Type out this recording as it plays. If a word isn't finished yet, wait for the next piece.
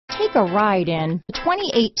Take a ride in the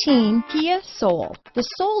 2018 Kia Soul. The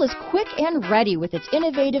Soul is quick and ready with its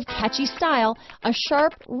innovative, catchy style, a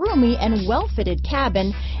sharp, roomy, and well-fitted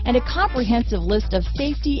cabin, and a comprehensive list of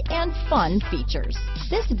safety and fun features.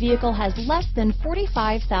 This vehicle has less than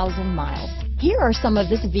 45,000 miles. Here are some of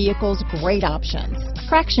this vehicle's great options: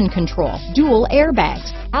 traction control, dual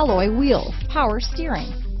airbags, alloy wheels, power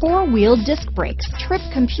steering, four-wheel disc brakes, trip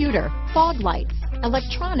computer, fog lights,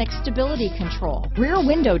 electronic stability control, rear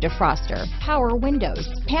window defroster, power windows,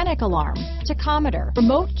 panic alarm, tachometer,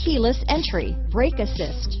 remote keyless entry, brake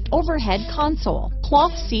assist, overhead console,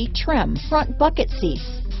 cloth seat trim, front bucket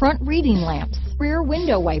seats, front reading lamps, rear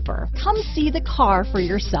window wiper. Come see the car for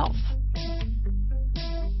yourself.